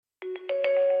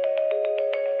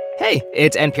Hey,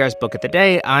 it's NPR's Book of the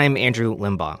Day. I'm Andrew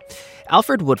Limbaugh.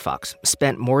 Alfred Woodfox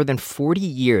spent more than 40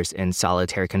 years in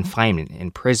solitary confinement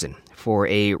in prison for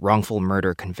a wrongful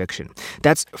murder conviction.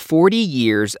 That's 40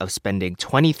 years of spending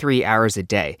 23 hours a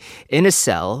day in a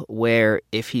cell where,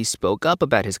 if he spoke up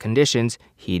about his conditions,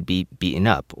 he'd be beaten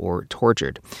up or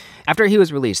tortured. After he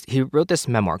was released, he wrote this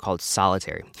memoir called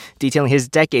Solitary, detailing his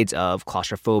decades of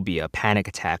claustrophobia, panic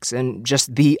attacks, and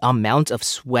just the amount of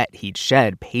sweat he'd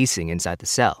shed pacing inside the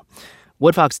cell.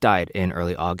 Woodfox died in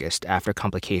early August after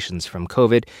complications from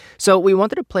COVID, so we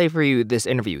wanted to play for you this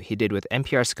interview he did with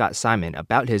NPR's Scott Simon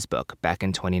about his book back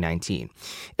in 2019.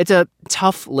 It's a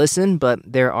tough listen, but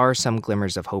there are some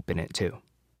glimmers of hope in it, too.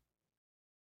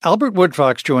 Albert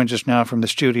Woodfox joins us now from the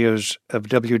studios of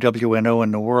WWNO in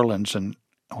New Orleans, and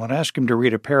I want to ask him to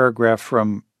read a paragraph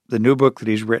from the new book that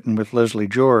he's written with Leslie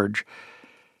George.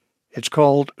 It's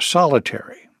called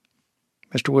Solitary.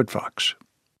 Mr. Woodfox.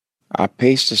 I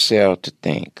pace the cell to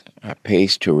think. I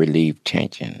pace to relieve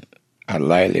tension. I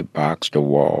lightly box the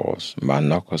walls. My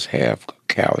knuckles have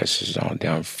calluses on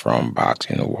them from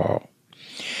boxing the wall.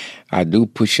 I do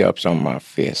push-ups on my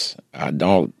fists. I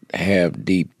don't have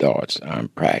deep thoughts. I'm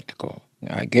practical.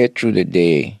 I get through the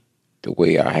day the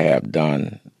way I have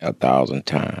done 1,000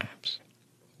 times.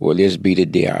 Will this be the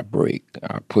day I break?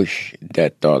 I push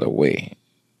that thought away.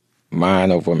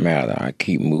 Mind over matter, I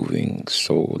keep moving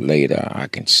so later I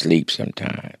can sleep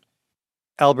sometime.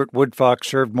 Albert Woodfox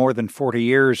served more than 40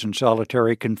 years in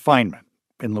solitary confinement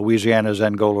in Louisiana's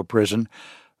Angola prison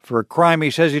for a crime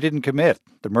he says he didn't commit,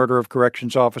 the murder of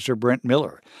corrections officer Brent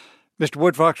Miller. Mr.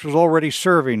 Woodfox was already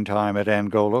serving time at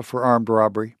Angola for armed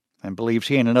robbery and believes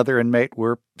he and another inmate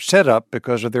were set up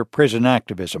because of their prison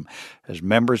activism as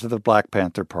members of the Black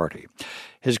Panther Party.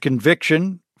 His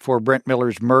conviction for Brent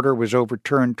Miller's murder was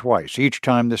overturned twice. Each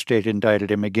time the state indicted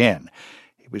him again.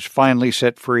 He was finally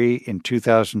set free in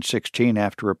 2016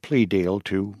 after a plea deal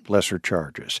to lesser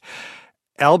charges.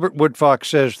 Albert Woodfox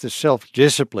says the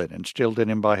self-discipline instilled in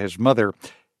him by his mother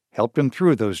helped him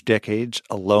through those decades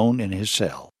alone in his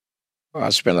cell.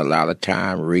 I spent a lot of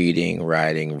time reading,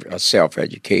 writing,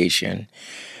 self-education.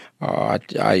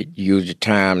 I used the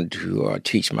time to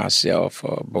teach myself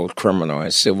both criminal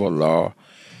and civil law.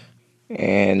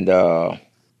 And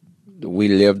we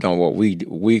lived on what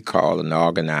we call an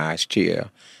organized tier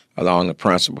along the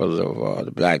principles of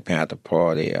the Black Panther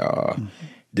Party,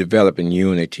 developing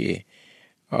unity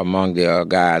among the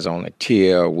guys on the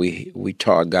tier. We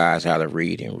taught guys how to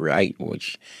read and write,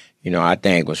 which, I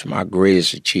think was my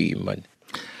greatest achievement.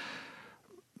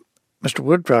 Mr.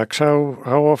 Woodfox,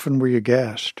 how often were you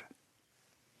gassed?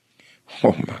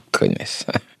 Oh, my goodness.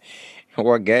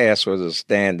 Well, gas was a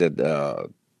standard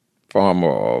form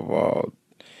of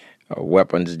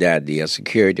weapons that the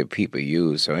security people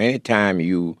use. So anytime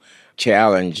you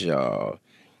challenge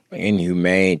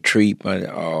inhumane treatment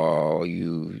or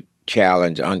you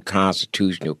challenge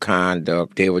unconstitutional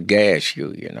conduct, they would gas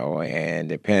you, and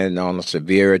depending on the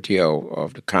severity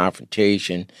of the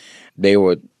confrontation, they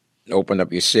would open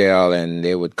up your cell and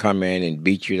they would come in and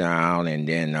beat you down and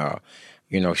then,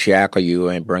 shackle you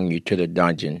and bring you to the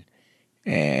dungeon.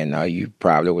 And you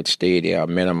probably would stay there a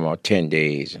minimum of 10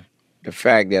 days. The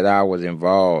fact that I was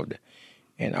involved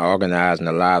in organizing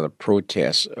a lot of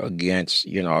protests against,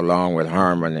 along with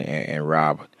Herman and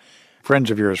Robert. Friends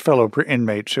of yours, fellow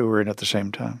inmates who were in at the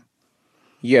same time?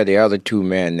 Yeah, the other two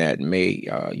men that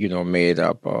made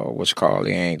up what's called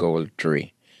the Angola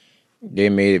Tree. They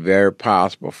made it very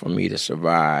possible for me to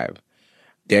survive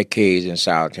decades in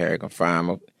solitary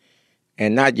confinement.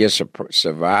 And not just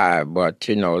survive, but,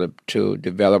 to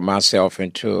develop myself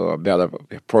into a better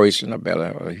person,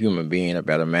 a human being, a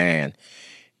better man.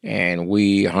 And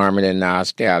we, Herman and I,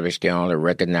 established the only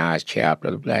recognized chapter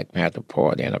of the Black Panther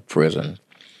Party in a prison.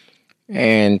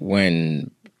 And when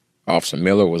Officer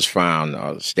Miller was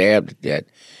found stabbed to death,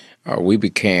 we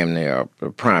became the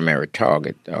primary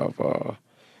target of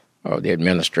the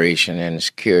administration and the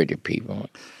security people.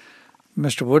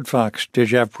 Mr. Woodfox,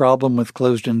 did you have a problem with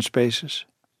closed-in spaces?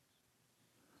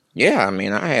 Yeah,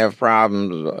 I have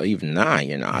problems even now,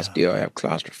 I still have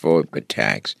claustrophobic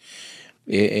attacks.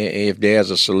 If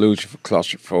there's a solution for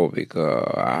claustrophobic,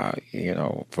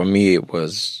 for me it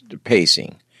was the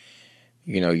pacing.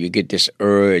 You get this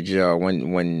urge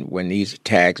when these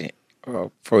attacks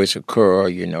first occur,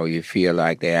 you feel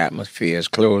like the atmosphere is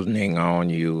closing in on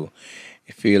you.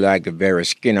 You feel like the very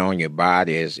skin on your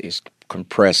body is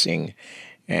compressing,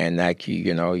 and like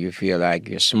you feel like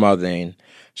you're smothering.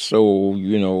 So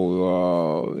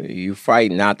you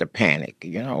fight not to panic.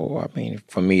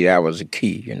 For me that was the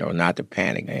key. Not to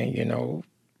panic. And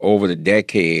over the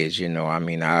decades,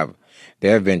 I've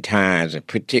there have been times, and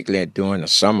particularly during the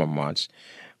summer months,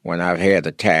 when I've had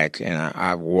attacks and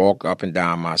I've walked up and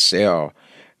down my cell,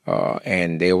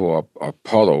 and there were a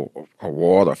puddle of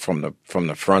water from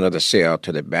the front of the cell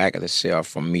to the back of the cell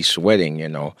from me sweating,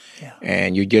 Yeah.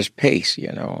 And you just pace,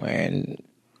 and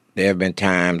there have been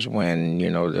times when,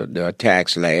 the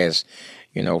attacks last,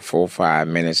 4 or 5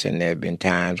 minutes, and there have been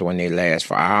times when they last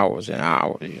for hours and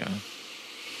hours,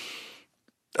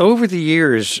 Over the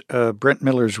years, Brent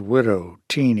Miller's widow,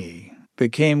 Teenie,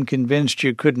 became convinced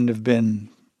you couldn't have been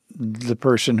the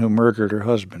person who murdered her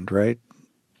husband, right?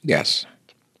 Yes.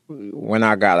 When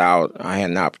I got out, I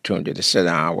had an opportunity to sit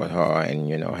down with her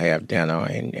and, have dinner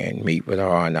and meet with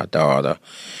her and her daughter.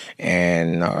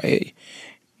 And,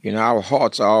 our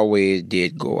hearts always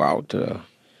did go out to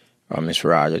Miss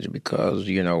Rogers because,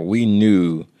 we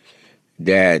knew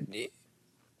that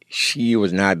she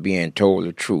was not being told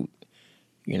the truth.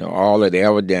 All of the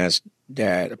evidence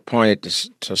that pointed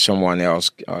to someone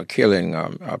else killing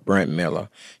Brent Miller,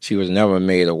 she was never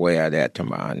made aware of that, to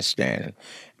my understanding.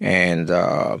 And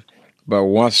but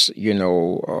once,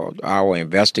 our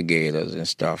investigators and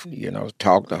stuff,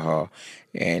 talk to her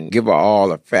and give her all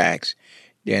the facts,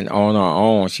 then on her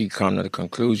own, she come to the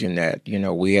conclusion that,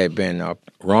 we had been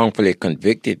wrongfully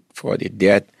convicted for the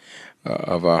death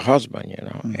of her husband,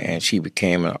 and she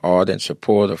became an ardent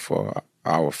supporter for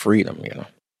our freedom,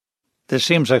 This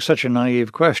seems like such a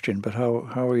naive question, but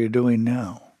how are you doing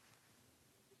now?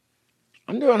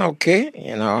 I'm doing okay.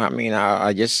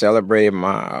 I just celebrated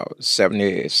my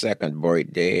 72nd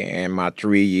birthday and my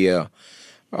 3-year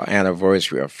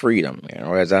anniversary of freedom.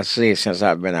 As I say, since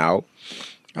I've been out,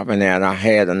 I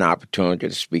had an opportunity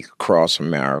to speak across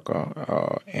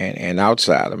America and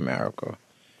outside America.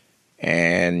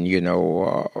 And,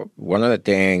 one of the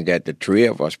things that the three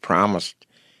of us promised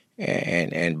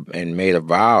and made a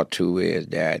vow to is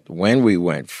that when we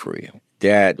went free,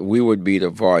 that we would be the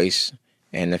voice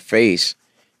and the face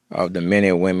of the men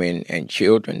and women and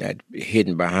children that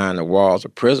hidden behind the walls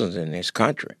of prisons in this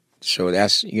country. So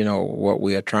that's, what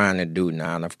we are trying to do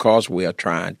now. And of course, we are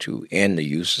trying to end the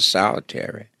use of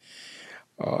solitary.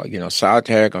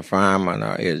 Solitary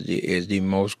confinement is the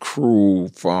most cruel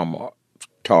form of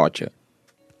torture.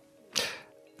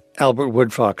 Albert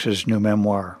Woodfox's new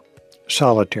memoir,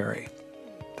 Solitary.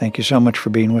 Thank you so much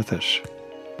for being with us.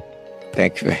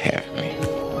 Thank you for having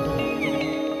me.